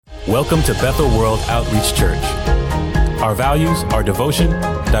Welcome to Bethel World Outreach Church. Our values are devotion,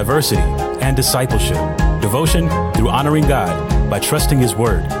 diversity, and discipleship. Devotion through honoring God by trusting His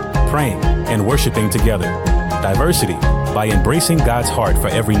Word, praying, and worshiping together. Diversity by embracing God's heart for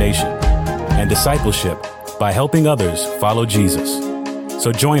every nation. And discipleship by helping others follow Jesus.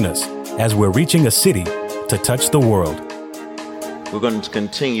 So join us as we're reaching a city to touch the world. We're going to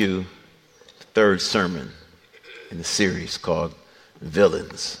continue the third sermon in the series called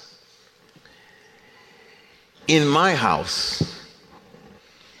Villains. In my house,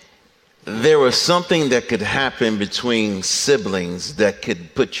 there was something that could happen between siblings that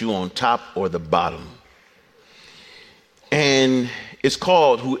could put you on top or the bottom. And it's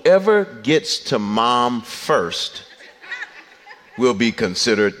called whoever gets to mom first will be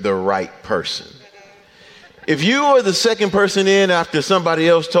considered the right person. If you were the second person in after somebody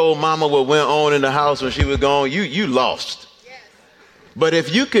else told mama what went on in the house when she was gone, you lost. But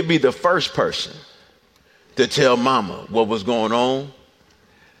if you could be the first person to tell mama what was going on,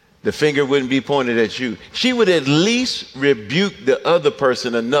 the finger wouldn't be pointed at you. She would at least rebuke the other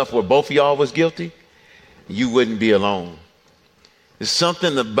person enough where both of y'all was guilty. You wouldn't be alone. There's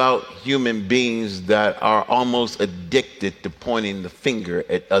something about human beings that are almost addicted to pointing the finger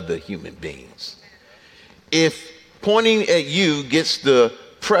at other human beings. If pointing at you gets the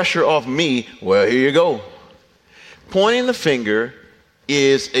pressure off me, well, here you go. Pointing the finger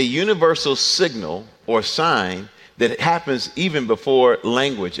is a universal signal or sign that happens even before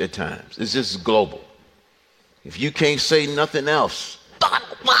language at times. It's just global. If you can't say nothing else,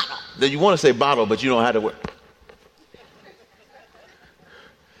 bottle, then you want to say bottle, but you don't know how to work.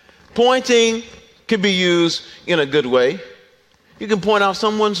 Pointing can be used in a good way. You can point out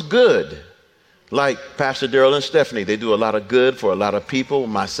someone's good. Like Pastor Darrell and Stephanie, they do a lot of good for a lot of people.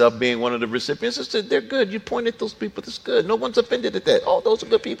 Myself being one of the recipients, I said, they're good. You point at those people, that's good. No one's offended at that. Oh, those are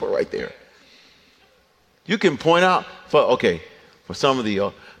good people right there. You can point out for some of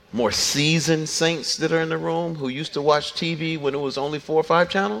the more seasoned saints that are in the room who used to watch TV when it was only 4 or 5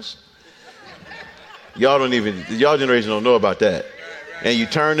 channels. Y'all generation don't know about that. And you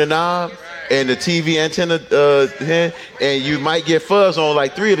turn the knob and the TV antenna, and you might get fuzz on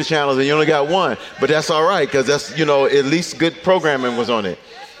like 3 of the channels and you only got 1. But that's all right, because that's, at least good programming was on it.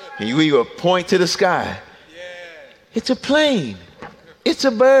 And you either point to the sky. It's a plane. It's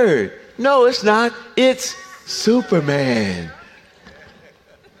a bird. No, it's not. It's Superman.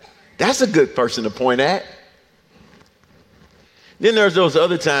 That's a good person to point at. Then there's those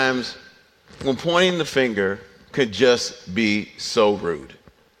other times when pointing the finger could just be so rude.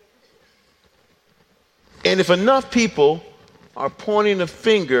 And if enough people are pointing the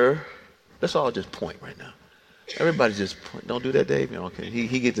finger, let's all just point right now. Everybody just point. Don't do that, Dave. Okay.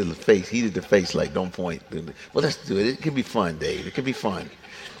 He gets the face. He did the face like, don't point. Well, let's do it. It can be fun, Dave. It can be fun.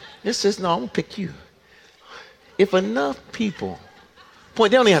 It says, no, I'm going to pick you. If enough people point,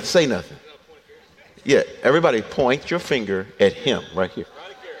 they don't even have to say nothing. Yeah, everybody point your finger at him right here.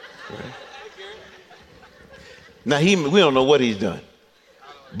 Right. Now, we don't know what he's done,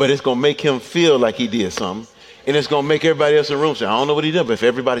 but it's going to make him feel like he did something, and it's going to make everybody else in the room say, I don't know what he did, but if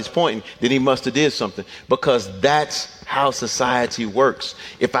everybody's pointing, then he must have did something, because that's how society works.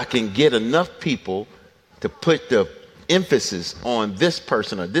 If I can get enough people to put the emphasis on this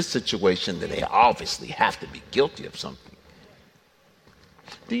person or this situation, then they obviously have to be guilty of something.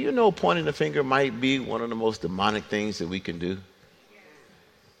 Do you know pointing the finger might be one of the most demonic things that we can do?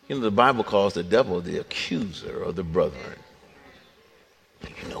 The Bible calls the devil the accuser of the brethren.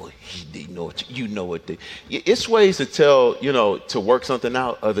 It's ways to tell, to work something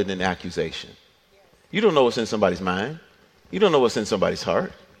out other than accusation. You don't know what's in somebody's mind. You don't know what's in somebody's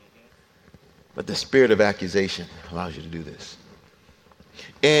heart. But the spirit of accusation allows you to do this.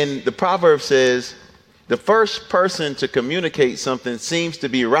 And the proverb says, the first person to communicate something seems to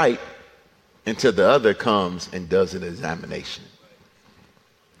be right until the other comes and does an examination.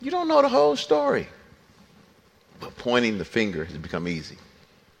 You don't know the whole story. But pointing the finger has become easy.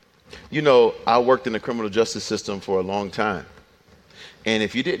 I worked in the criminal justice system for a long time. And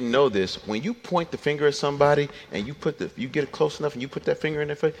if you didn't know this, when you point the finger at somebody and you get it close enough and you put that finger in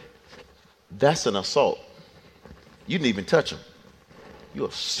their face, that's an assault. You didn't even touch them. You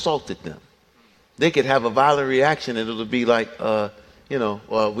assaulted them. They could have a violent reaction and it'll be like,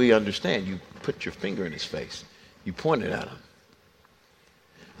 we understand. You put your finger in his face. You pointed at him.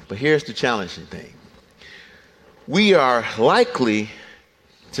 But here's the challenging thing. We are likely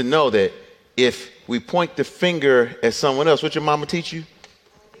to know that if we point the finger at someone else, what your mama teach you?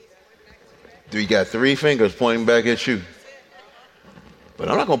 You got 3 fingers pointing back at you. But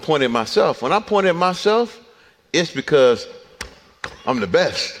I'm not going to point at myself. When I point at myself, it's because I'm the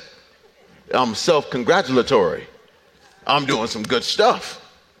best. I'm self-congratulatory. I'm doing some good stuff.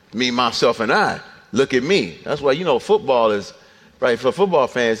 Me, myself, and I. Look at me. That's why, football is, right, for football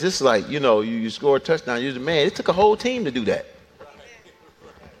fans, it's like, you score a touchdown, you're the man. It took a whole team to do that.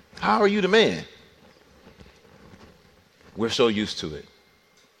 How are you the man? We're so used to it.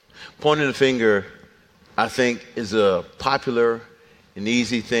 Pointing the finger, I think, is a popular and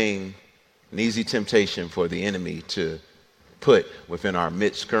easy thing, an easy temptation for the enemy to put within our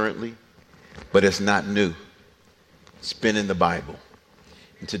midst currently, but it's not new. It's been in the Bible.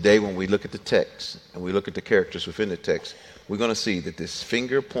 And today, when we look at the text and we look at the characters within the text, we're going to see that this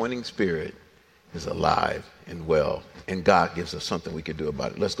finger-pointing spirit is alive and well, and God gives us something we can do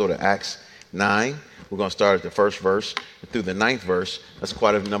about it. Let's go to Acts 9. We're going to start at the first verse through the 9th verse. That's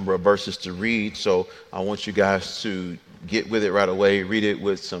quite a number of verses to read, so I want you guys to get with it right away. Read it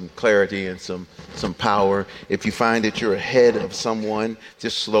with some clarity and some power. If you find that you're ahead of someone,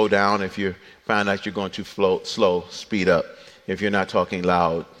 just slow down. If you find out you're going too slow, speed up. If you're not talking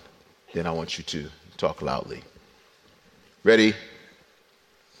loud, then I want you to talk loudly. Ready?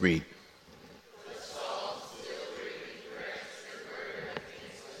 Read.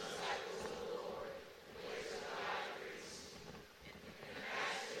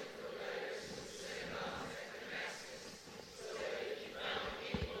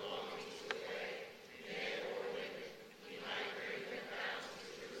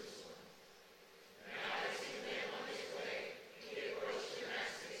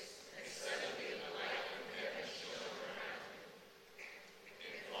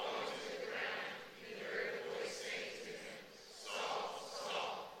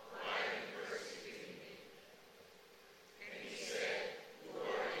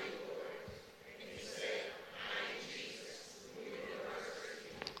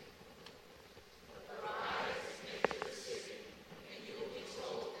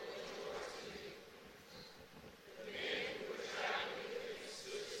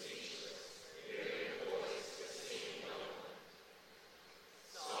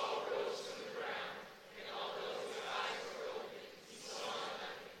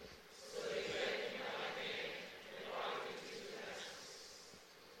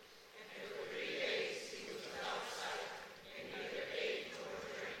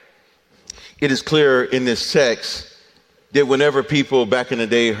 It is clear in this text that whenever people back in the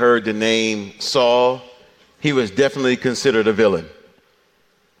day heard the name Saul, he was definitely considered a villain.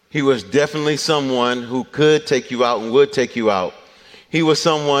 He was definitely someone who could take you out and would take you out. He was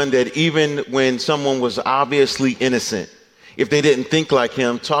someone that even when someone was obviously innocent, if they didn't think like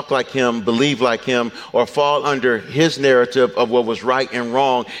him, talk like him, believe like him, or fall under his narrative of what was right and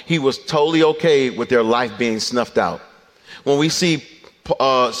wrong, he was totally okay with their life being snuffed out. When we see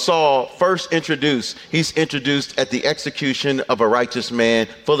Saul first introduced, he's introduced at the execution of a righteous man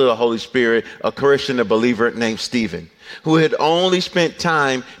full of the Holy Spirit, a Christian, a believer named Stephen, who had only spent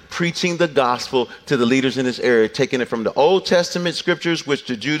time preaching the gospel to the leaders in this area, taking it from the Old Testament scriptures, which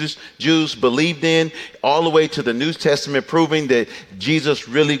the Jews believed in, all the way to the New Testament, proving that Jesus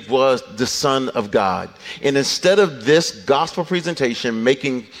really was the Son of God. And instead of this gospel presentation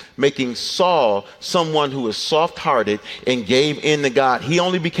making Saul someone who was soft-hearted and gave in to God, he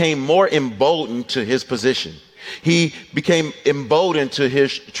only became more emboldened to his position. He became emboldened to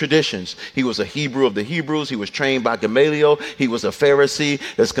his traditions. He was a Hebrew of the Hebrews. He was trained by Gamaliel. He was a Pharisee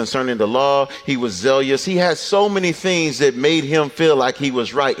that's concerning the law. He was zealous. He had so many things that made him feel like he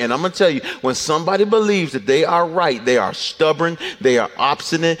was right. And I'm going to tell you, when somebody believes that they are right, they are stubborn, they are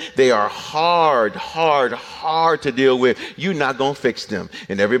obstinate, they are hard to deal with. You're not going to fix them.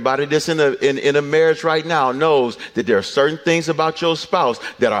 And everybody that's in a marriage right now knows that there are certain things about your spouse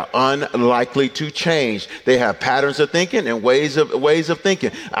that are unlikely to change. They have patterns of thinking and ways of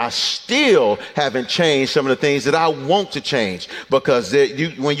thinking. I still haven't changed some of the things that I want to change, because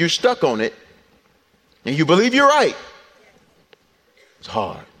when you're stuck on it and you believe you're right, it's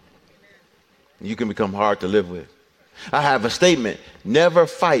hard. You can become hard to live with. I have a statement: never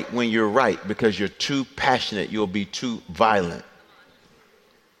fight when you're right, because you're too passionate. You'll be too violent.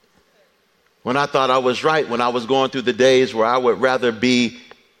 When I thought I was right, when I was going through the days where I would rather be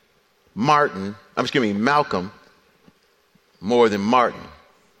Malcolm more than Martin.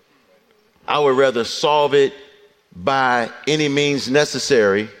 I would rather solve it by any means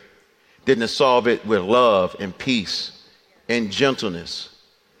necessary than to solve it with love and peace and gentleness.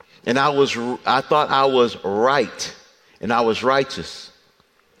 And I thought I was right and I was righteous.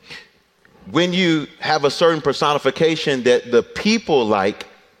 When you have a certain personification that the people like,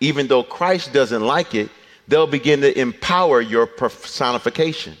 even though Christ doesn't like it, they'll begin to empower your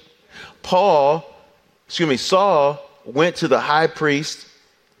personification. Saul went to the high priest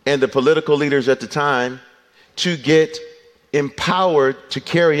and the political leaders at the time to get empowered to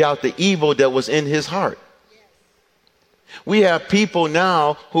carry out the evil that was in his heart. We have people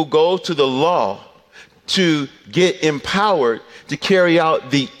now who go to the law to get empowered to carry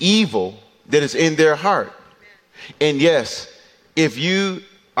out the evil that is in their heart. And yes, if you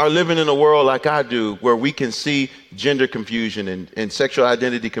are living in a world like I do, where we can see gender confusion and sexual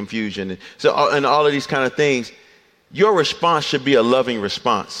identity confusion and all of these kind of things, your response should be a loving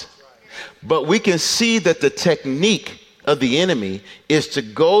response. But we can see that the technique of the enemy is to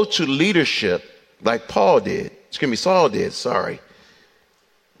go to leadership like Saul did,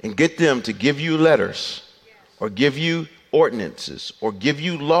 and get them to give you letters or give you ordinances or give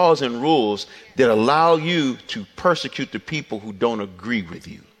you laws and rules that allow you to persecute the people who don't agree with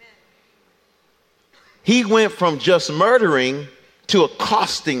you. He went from just murdering to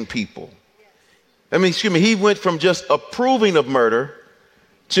accosting people. He went from just approving of murder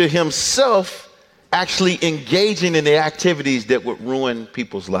to himself actually engaging in the activities that would ruin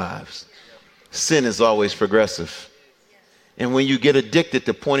people's lives. Sin is always progressive. And when you get addicted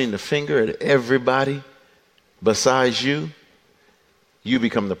to pointing the finger at everybody besides you, you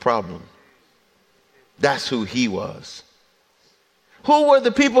become the problem. That's who he was. Who were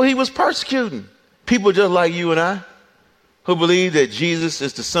the people he was persecuting? People just like you and I, who believe that Jesus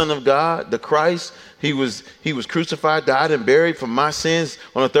is the Son of God, the Christ. He was crucified, died, and buried for my sins.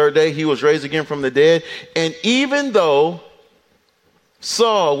 On the third day, he was raised again from the dead. And even though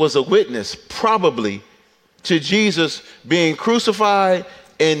Saul was a witness, probably, to Jesus being crucified,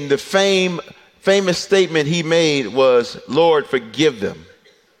 and the famous statement he made was, "Lord, forgive them,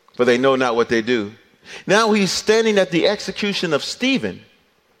 for they know not what they do." Now he's standing at the execution of Stephen.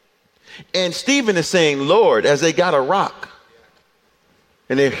 And Stephen is saying, "Lord," as they got a rock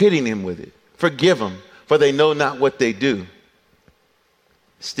and they're hitting him with it, "forgive them, for they know not what they do."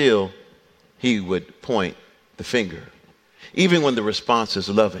 Still, he would point the finger, even when the response is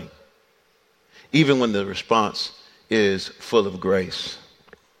loving, even when the response is full of grace.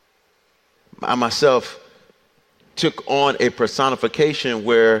 I myself took on a personification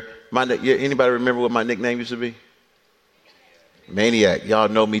where anybody remember what my nickname used to be? Maniac. Y'all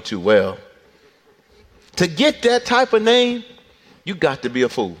know me too well. To get that type of name, you got to be a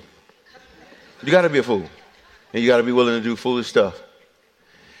fool. You got to be a fool. And you got to be willing to do foolish stuff.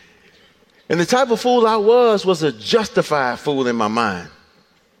 And the type of fool I was a justified fool in my mind.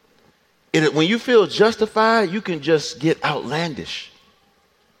 When you feel justified, you can just get outlandish.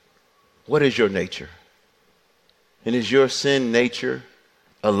 What is your nature? And is your sin nature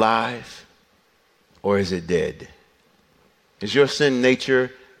alive, or is it dead? Is your sin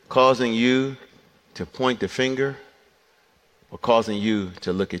nature causing you to point the finger, or causing you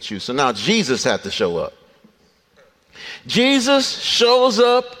to look at you? So now Jesus had to show up. Jesus shows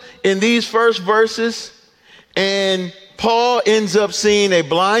up in these first verses, and Paul ends up seeing a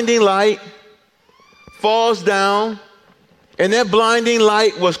blinding light, falls down, and that blinding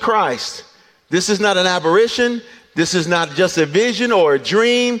light was Christ. This is not an aberration. This is not just a vision or a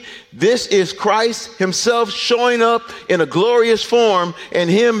dream. This is Christ himself showing up in a glorious form, and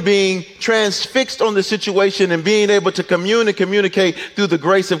him being transfixed on the situation and being able to communicate through the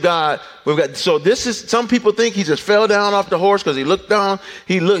grace of God. So this is, some people think he just fell down off the horse because he looked down.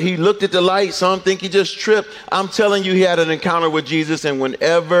 He looked at the light. Some think he just tripped. I'm telling you, he had an encounter with Jesus. And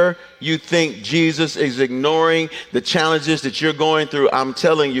whenever you think Jesus is ignoring the challenges that you're going through, I'm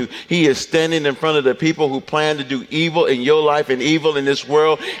telling you, he is standing in front of the people who plan to do evil in your life and evil in this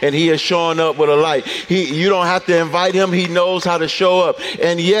world. And he is showing up with a light. You don't have to invite him. He knows how to show up.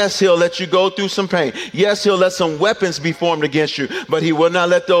 And yes, he'll let you go through some pain. Yes, he'll let some weapons be formed against you, but he will not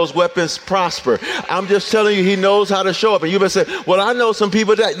let those weapons prosper. I'm just telling you, he knows how to show up. And you better say, well, I know some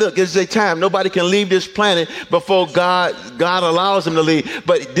people that, look, it's a time. Nobody can leave this planet before God allows them to leave.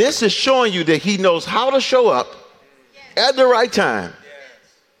 But this is showing you that he knows how to show up at the right time.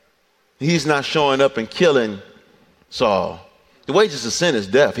 He's not showing up and killing Saul. The wages of sin is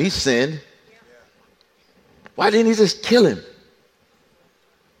death. He sinned. Why didn't he just kill him?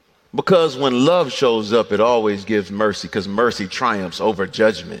 Because when love shows up, it always gives mercy, because mercy triumphs over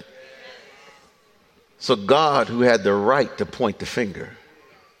judgment. So God, who had the right to point the finger,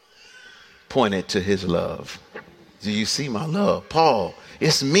 pointed to his love. Do you see my love? Paul,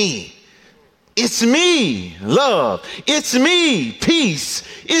 it's me. It's me, love. It's me, peace.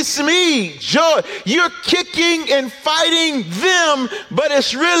 It's me, joy. You're kicking and fighting them, but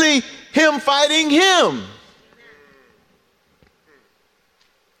it's really him fighting him.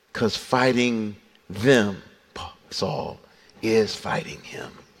 Because fighting them, Saul, is fighting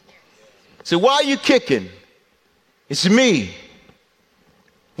him. So why are you kicking? It's me.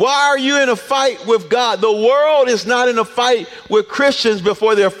 Why are you in a fight with God? The world is not in a fight with Christians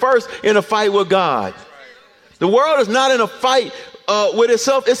before they're first in a fight with God. The world is not in a fight with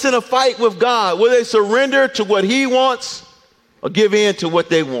itself. It's in a fight with God. Will they surrender to what he wants or give in to what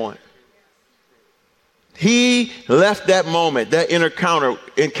they want? He left that moment, that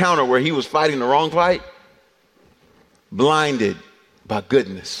encounter where he was fighting the wrong fight, blinded by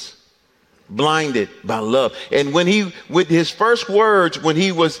goodness, blinded by love. And with his first words, when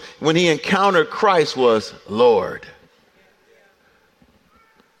he encountered Christ was, Lord.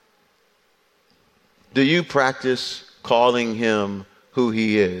 Do you practice calling him who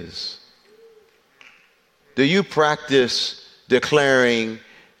he is? Do you practice declaring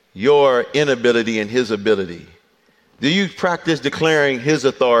your inability and his ability? Do you practice declaring his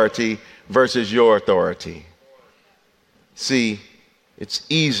authority versus your authority? See, it's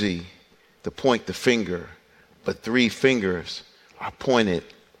easy to point the finger, but 3 fingers are pointed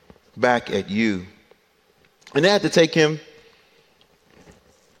back at you. And they had to take him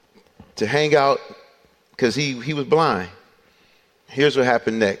to hang out because he was blind. Here's what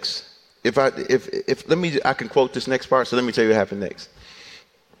happened next. I can quote this next part, so let me tell you what happened next.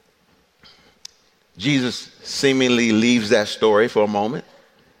 Jesus seemingly leaves that story for a moment,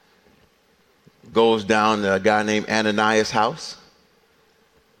 goes down to a guy named Ananias' house,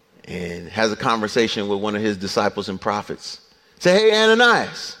 and has a conversation with one of his disciples and prophets. Say, hey,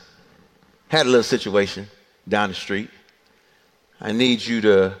 Ananias, had a little situation down the street. I need you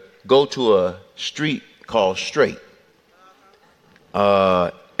to go to a street called Straight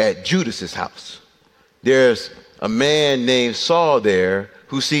at Judas's house. There's a man named Saul there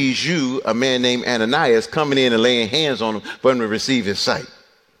who sees you, a man named Ananias, coming in and laying hands on him for him to receive his sight.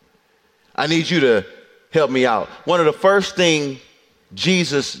 I need you to help me out. One of the first things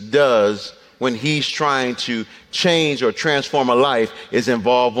Jesus does when he's trying to change or transform a life is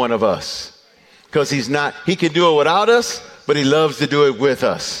involve one of us. Because he can do it without us, but he loves to do it with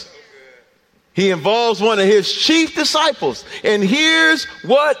us. He involves one of his chief disciples. And here's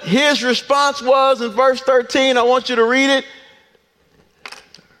what his response was in verse 13. I want you to read it.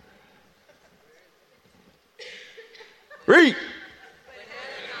 Read.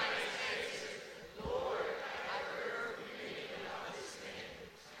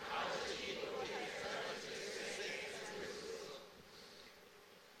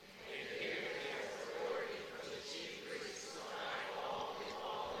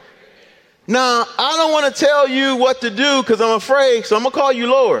 Now, I don't want to tell you what to do because I'm afraid, so I'm going to call you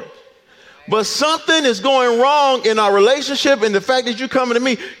Lord. But something is going wrong in our relationship, and the fact that you're coming to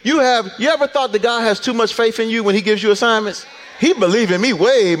me, you ever thought that God has too much faith in you when he gives you assignments? He believes in me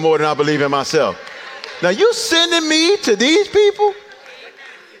way more than I believe in myself. Now, you sending me to these people?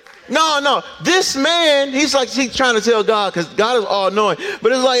 No. This man, he's trying to tell God because God is all knowing.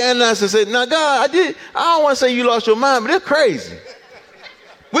 But it's like Ananias said, now, God, I don't want to say you lost your mind, but they're crazy.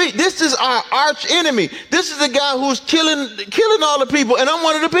 This is our arch enemy. This is the guy who's killing all the people, and I'm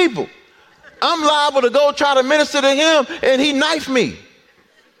one of the people. I'm liable to go try to minister to him, and he knifed me.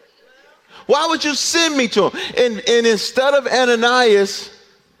 Why would you send me to him? And instead of Ananias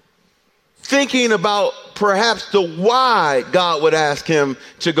thinking about perhaps the why God would ask him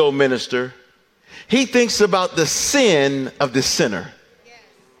to go minister, he thinks about the sin of the sinner.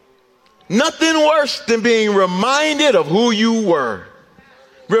 Nothing worse than being reminded of who you were.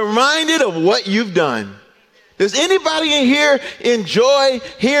 Reminded of what you've done. Does anybody in here enjoy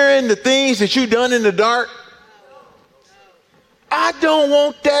hearing the things that you've done in the dark? I don't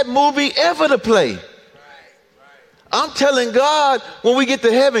want that movie ever to play. I'm telling God, when we get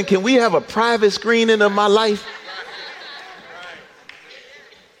to heaven, can we have a private screening of my life?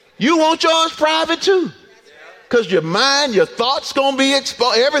 You want yours private too? Because your mind, your thoughts going to be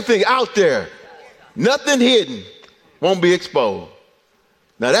exposed. Everything out there. Nothing hidden. Won't be exposed.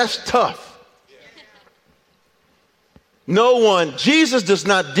 Now that's tough. Jesus does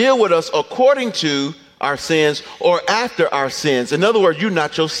not deal with us according to our sins or after our sins. In other words, you're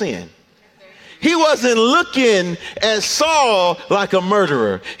not your sin. He wasn't looking at Saul like a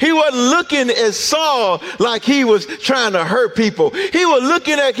murderer. He wasn't looking at Saul like he was trying to hurt people. He was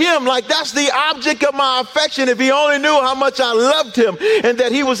looking at him like that's the object of my affection. If he only knew how much I loved him and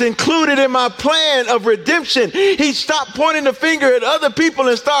that he was included in my plan of redemption, he stopped pointing the finger at other people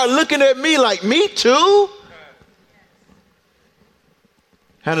and started looking at me like, me too?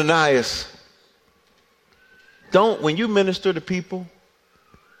 Ananias, when you minister to people,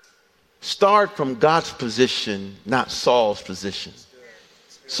 start from God's position, not Saul's position.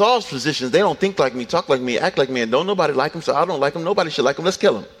 Saul's position, they don't think like me, talk like me, act like me, and don't nobody like him, so I don't like him. Nobody should like him. Let's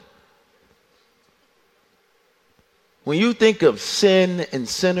kill him. When you think of sin and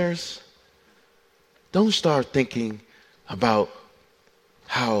sinners, don't start thinking about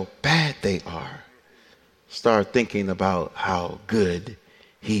how bad they are. Start thinking about how good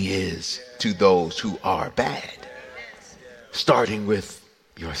he is to those who are bad. Starting with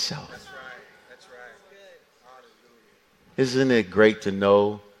yourself. That's right. Isn't it great to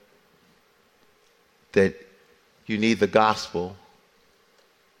know that you need the gospel?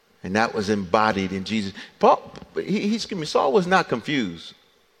 And that was embodied in Jesus. Saul was not confused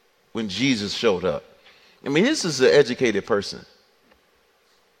when Jesus showed up. I mean, this is an educated person.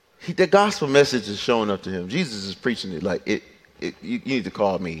 The gospel message is showing up to him. Jesus is preaching it like, you need to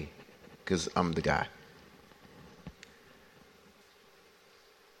call me because I'm the guy.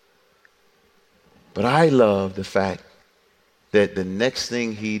 But I love the fact that the next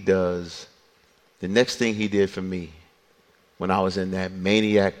thing he did for me when I was in that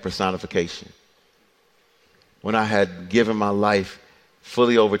maniac personification, when I had given my life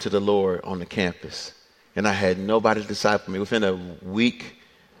fully over to the Lord on the campus, and I had nobody to disciple me, within a week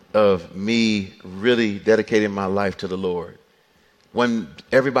of me really dedicating my life to the Lord, when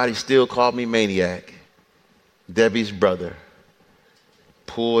everybody still called me maniac, Debbie's brother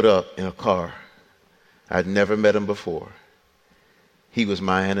pulled up in a car. I'd never met him before. He was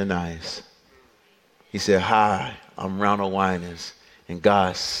my Ananias. He said, "Hi, I'm Ronald Winans, and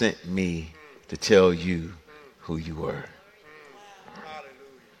God sent me to tell you who you were."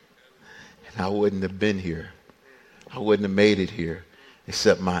 And I wouldn't have been here. I wouldn't have made it here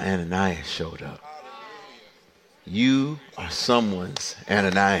except my Ananias showed up. You are someone's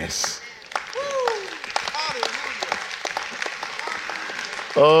Ananias.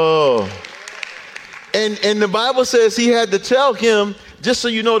 Oh. And the Bible says he had to tell him, just so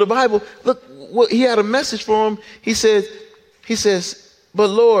you know the Bible, look, he had a message for him. He says, "But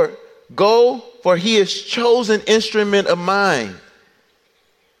Lord, go, for he is chosen instrument of mine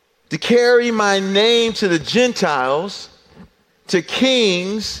to carry my name to the Gentiles, to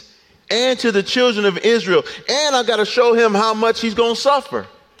kings, and to the children of Israel. And I got to show him how much he's going to suffer."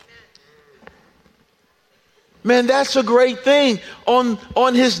 Man, that's a great thing.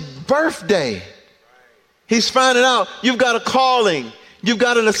 On his birthday, he's finding out you've got a calling, you've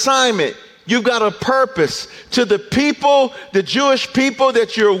got an assignment, you've got a purpose. To the people, the Jewish people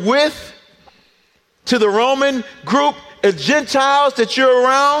that you're with, to the Roman group of Gentiles that you're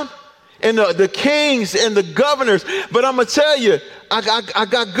around, and the kings and the governors. But I'm going to tell you, I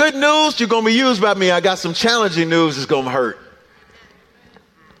got good news. You're going to be used by me. I got some challenging news that's going to hurt.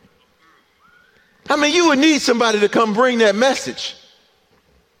 I mean, you would need somebody to come bring that message.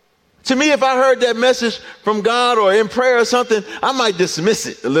 To me, if I heard that message from God or in prayer or something, I might dismiss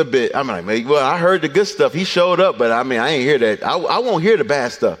it a little bit. I'm like, well, I heard the good stuff. He showed up, but I ain't hear that. I won't hear the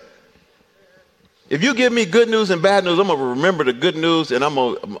bad stuff. If you give me good news and bad news, I'm going to remember the good news, and I'm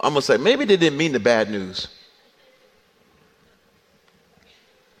going to say, maybe they didn't mean the bad news.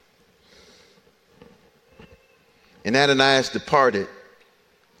 And Ananias departed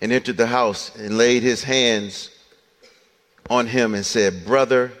and entered the house and laid his hands on him and said,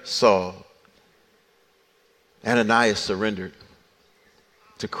 "Brother Saul." Ananias surrendered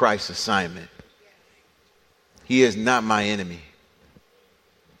to Christ's assignment. He is not my enemy.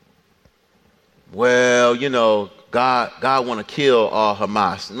 Well, God want to kill all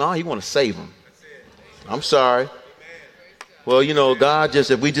Hamas. No, he want to save them. I'm sorry. Well, God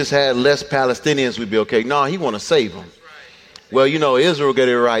if we just had less Palestinians, we'd be okay. No, he want to save them. Well, Israel get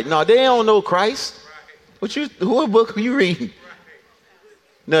it right. No, they don't know Christ. What book are you reading?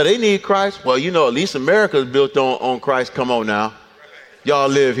 No, they need Christ. Well, at least America is built on Christ. Come on now. Y'all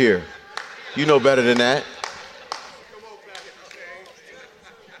live here. You know better than that.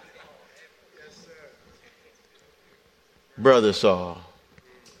 Brother Saul,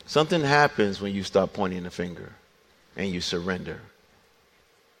 something happens when you stop pointing the finger and you surrender.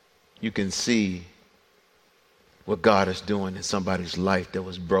 You can see what God is doing in somebody's life that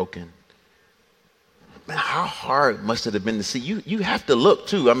was broken. Man, how hard must it have been to see? You have to look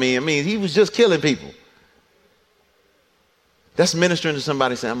too. I mean, he was just killing people. That's ministering to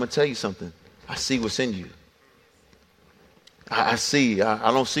somebody saying, "I'm going to tell you something. I see what's in you. I see.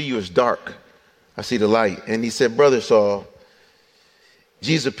 I don't see you as dark. I see the light." And he said, "Brother Saul,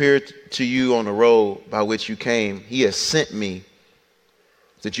 Jesus appeared to you on the road by which you came. He has sent me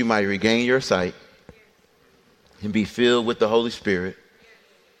that you might regain your sight and be filled with the Holy Spirit."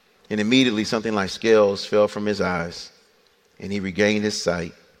 And immediately something like scales fell from his eyes, and he regained his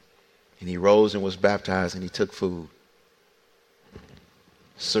sight, and he rose and was baptized, and he took food.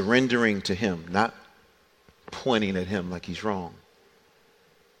 Surrendering to him, not pointing at him like he's wrong,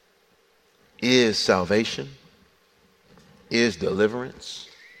 is salvation is deliverance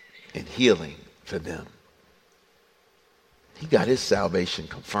and healing for them. He got his salvation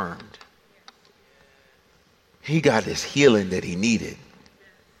confirmed. He got his healing that he needed.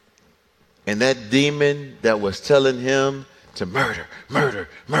 And that demon that was telling him to murder, murder,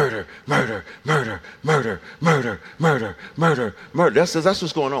 murder, murder, murder, murder, murder, murder, murder, murder. That's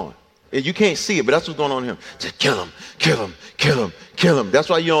what's going on. And you can't see it, but that's what's going on in him. To kill him, kill him, kill him, kill him. That's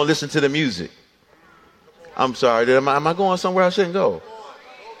why you don't listen to the music. I'm sorry. Am I going somewhere I shouldn't go?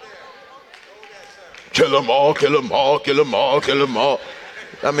 Kill them all, kill them all, kill them all, kill them all.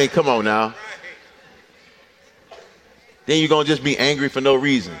 I mean, come on now. Then you're going to just be angry for no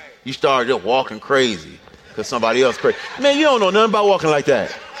reason. You start just walking crazy because somebody else crazy. Man, you don't know nothing about walking like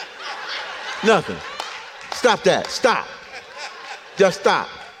that. Nothing. Stop that. Stop. Just stop.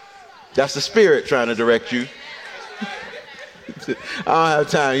 That's the Spirit trying to direct you. I don't have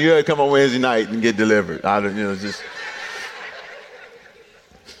time. You gotta come on Wednesday night and get delivered.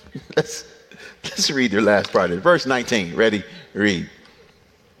 Let's read the last part of it. Verse 19. Ready? Read.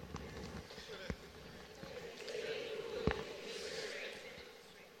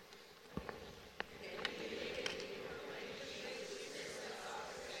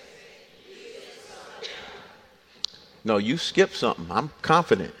 No, you skipped something. I'm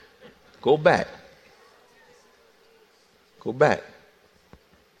confident. Go back. Go back.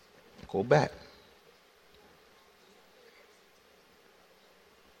 Go back.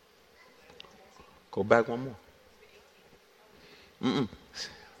 Go back one more.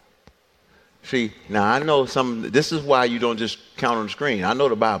 See, now I know this is why you don't just count on the screen. I know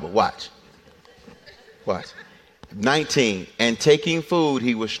the Bible. Watch. Watch. 19, and taking food,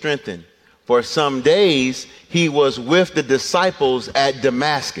 he was strengthened. For some days, he was with the disciples at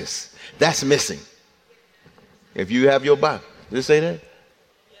Damascus. That's missing. If you have your Bible. Did it say that?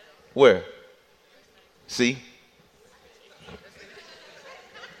 Where? See?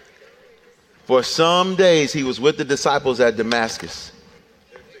 For some days, he was with the disciples at Damascus.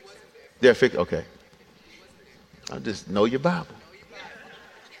 Okay. I just know your Bible.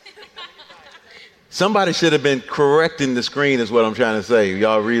 Somebody should have been correcting the screen is what I'm trying to say.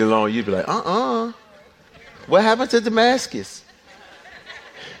 Y'all read along, you'd be like, what happened to Damascus?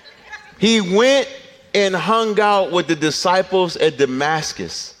 He went and hung out with the disciples at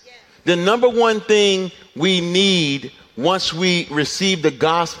Damascus. The number one thing we need once we receive the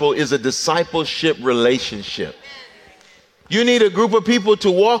gospel is a discipleship relationship. You need a group of people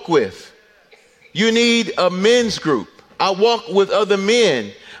to walk with. You need a men's group. I walk with other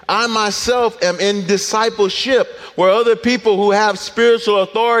men. I myself am in discipleship where other people who have spiritual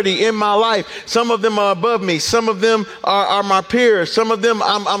authority in my life, some of them are above me, some of them are my peers, some of them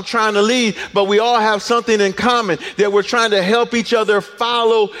I'm trying to lead, but we all have something in common that we're trying to help each other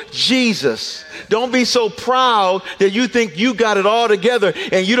follow Jesus. Don't be so proud that you think you got it all together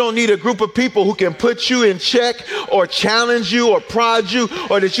and you don't need a group of people who can put you in check or challenge you or prod you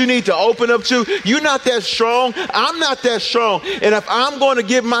or that you need to open up to. You're not that strong. I'm not that strong. And if I'm going to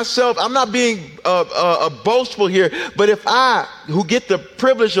give myself, I'm not being boastful here, but if I, who get the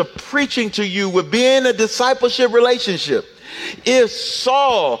privilege of preaching to you, would be in a discipleship relationship, if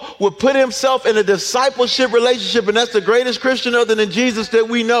Saul would put himself in a discipleship relationship, and that's the greatest Christian other than Jesus that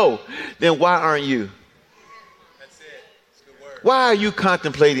we know, then why aren't you? That's it. It's a good word. Why are you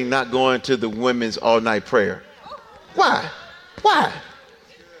contemplating not going to the women's all-night prayer? Why?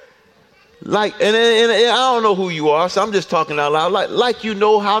 Like, and I don't know who you are, so I'm just talking out loud. Like you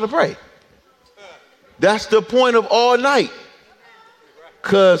know how to pray. That's the point of all night.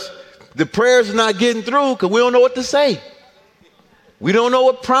 Because the prayers are not getting through because we don't know what to say. We don't know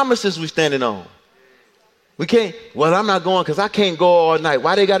what promises we're standing on. We can't, well, I'm not going because I can't go all night.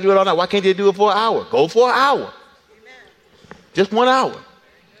 Why they got to do it all night? Why can't they do it for an hour? Go for an hour. Amen. Just 1 hour.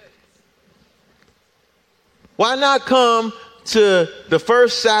 Why not come to the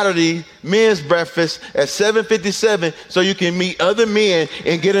first Saturday men's breakfast at 7:57 so you can meet other men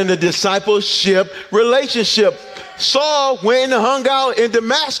and get in a discipleship relationship? Saul went and hung out in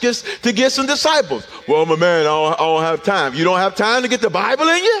Damascus to get some disciples. Well, my man, I don't have time. You don't have time to get the Bible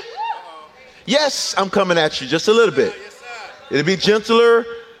in you? Yes, I'm coming at you just a little bit. It'll be gentler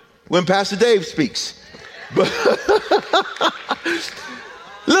when Pastor Dave speaks. But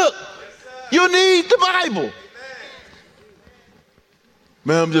look, you need the Bible.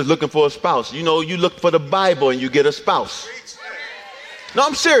 Man, I'm just looking for a spouse. You know, you look for the Bible and you get a spouse. No,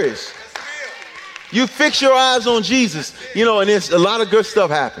 I'm serious. You fix your eyes on Jesus, you know, and it's a lot of good stuff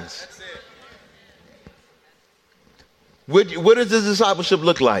happens. What does this discipleship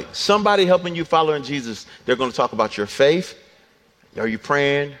look like? Somebody helping you following Jesus. They're going to talk about your faith. Are you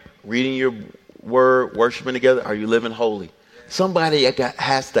praying, reading your word, worshiping together? Are you living holy? Somebody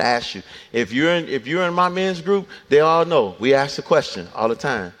has to ask you. If you're in my men's group, they all know. We ask the question all the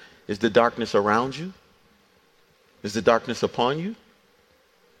time. Is the darkness around you? Is the darkness upon you?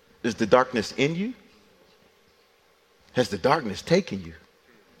 Is the darkness in you? Has the darkness taken you?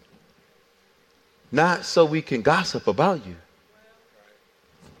 Not so we can gossip about you,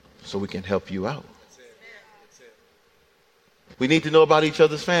 so we can help you out. We need to know about each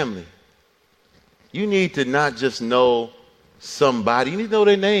other's family. You need to not just know somebody. You need to know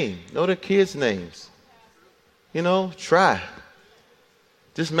their name, know their kids' names. Try.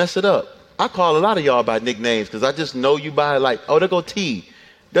 Just mess it up. I call a lot of y'all by nicknames because I just know you by there go T,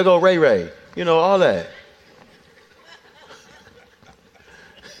 there go Ray Ray, all that.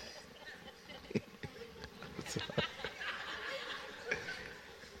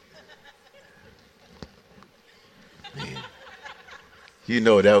 Man,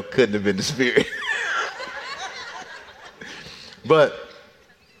 that couldn't have been the Spirit. But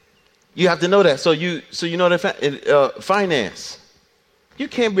you have to know that. So you know that finance. You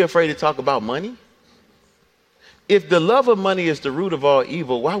can't be afraid to talk about money. If the love of money is the root of all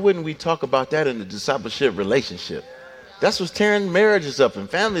evil, why wouldn't we talk about that in the discipleship relationship? That's what's tearing marriages up and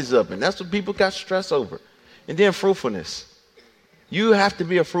families up, and that's what people got stress over. And then fruitfulness. You have to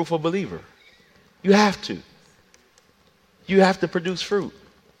be a fruitful believer. You have to. You have to produce fruit.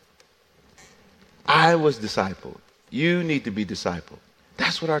 I was discipled. You need to be discipled.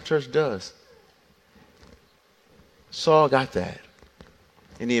 That's what our church does. Saul got that.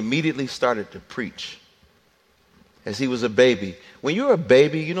 And he immediately started to preach as he was a baby. When you're a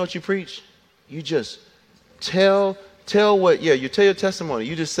baby, you know what you preach? You just you tell your testimony.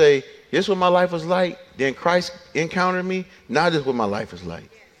 You just say, this is what my life was like. Then Christ encountered me. Now this is what my life is like.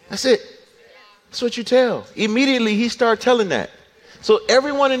 That's it. That's what you tell. Immediately he started telling that. So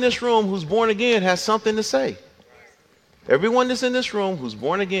everyone in this room who's born again has something to say. Everyone that's in this room who's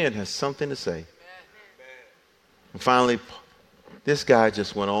born again has something to say. And finally, this guy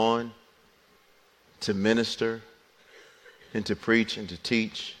just went on to minister and to preach and to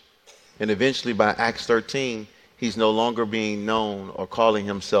teach. And eventually by Acts 13, he's no longer being known or calling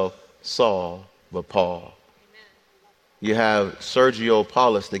himself Saul, but Paul. Amen. You have Sergio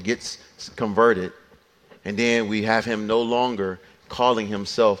Paulus that gets converted, and then we have him no longer calling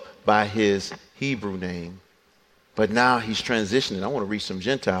himself by his Hebrew name. But now he's transitioning. I want to reach some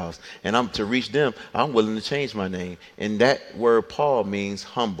Gentiles, and to reach them, I'm willing to change my name. And that word Paul means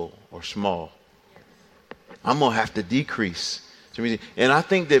humble or small. I'm going to have to decrease. And I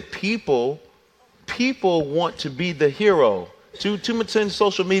think that people want to be the hero. Too much in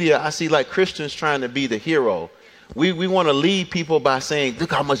social media, I see Christians trying to be the hero. We want to lead people by saying,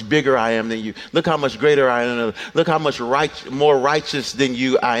 look how much bigger I am than you. Look how much greater I am. Look how much more righteous than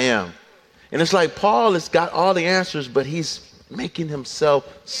you I am. And it's like Paul has got all the answers, but he's making himself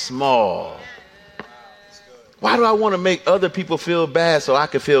small. Why do I want to make other people feel bad so I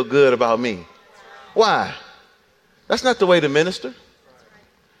can feel good about me? Why? That's not the way to minister.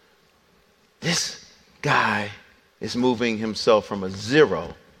 This guy is moving himself from a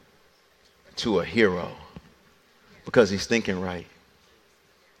zero to a hero because he's thinking right.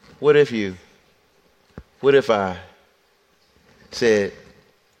 What if I said,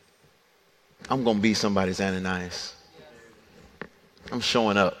 I'm going to be somebody's Ananias. I'm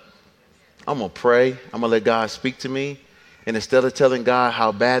showing up. I'm going to pray. I'm going to let God speak to me. And instead of telling God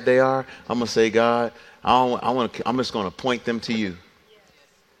how bad they are, I'm going to say, God, I'm just going to point them to you.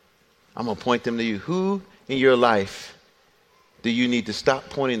 I'm going to point them to you. Who in your life do you need to stop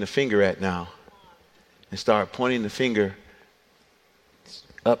pointing the finger at now and start pointing the finger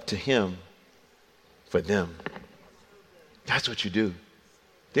up to him for them? That's what you do.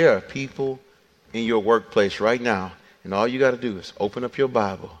 There are people in your workplace right now, and all you got to do is open up your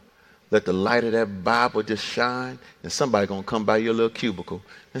Bible, let the light of that Bible just shine, and somebody gonna come by your little cubicle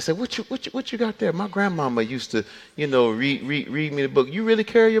and say, "What you got there? My grandmama used to, read me the book. You really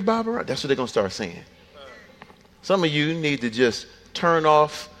carry your Bible around?" That's what they're gonna start saying. Some of you need to just turn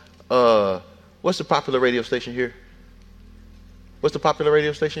off. What's the popular radio station here? What's the popular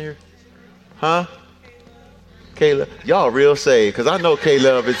radio station here? Huh? Caleb, y'all real saved, because I know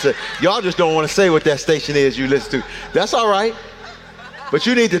Caleb is. Y'all just don't want to say what that station is you listen to. That's all right, but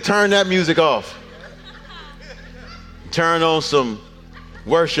you need to turn that music off. Turn on some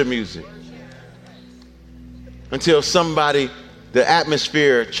worship music until the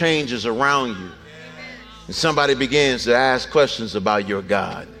atmosphere changes around you, and somebody begins to ask questions about your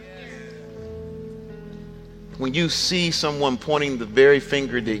God. When you see someone pointing the very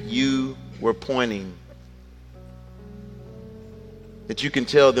finger that you were pointing, that you can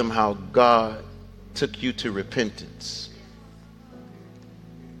tell them how God took you to repentance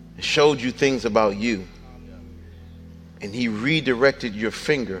showed you things about you, and he redirected your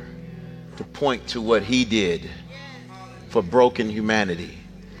finger to point to what he did for broken humanity,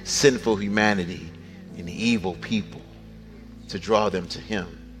 sinful humanity, and evil people, to draw them to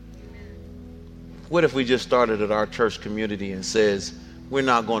him. What if we just started at our church community and says, we're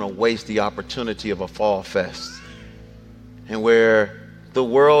not going to waste the opportunity of a fall fest, and where the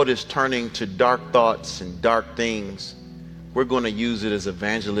world is turning to dark thoughts and dark things, we're going to use it as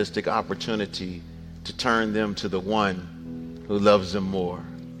evangelistic opportunity to turn them to the one who loves them more.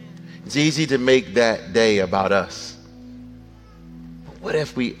 It's easy to make that day about us. But what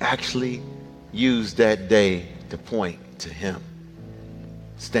if we actually use that day to point to him?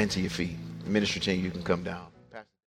 Stand to your feet. Ministry team, you can come down.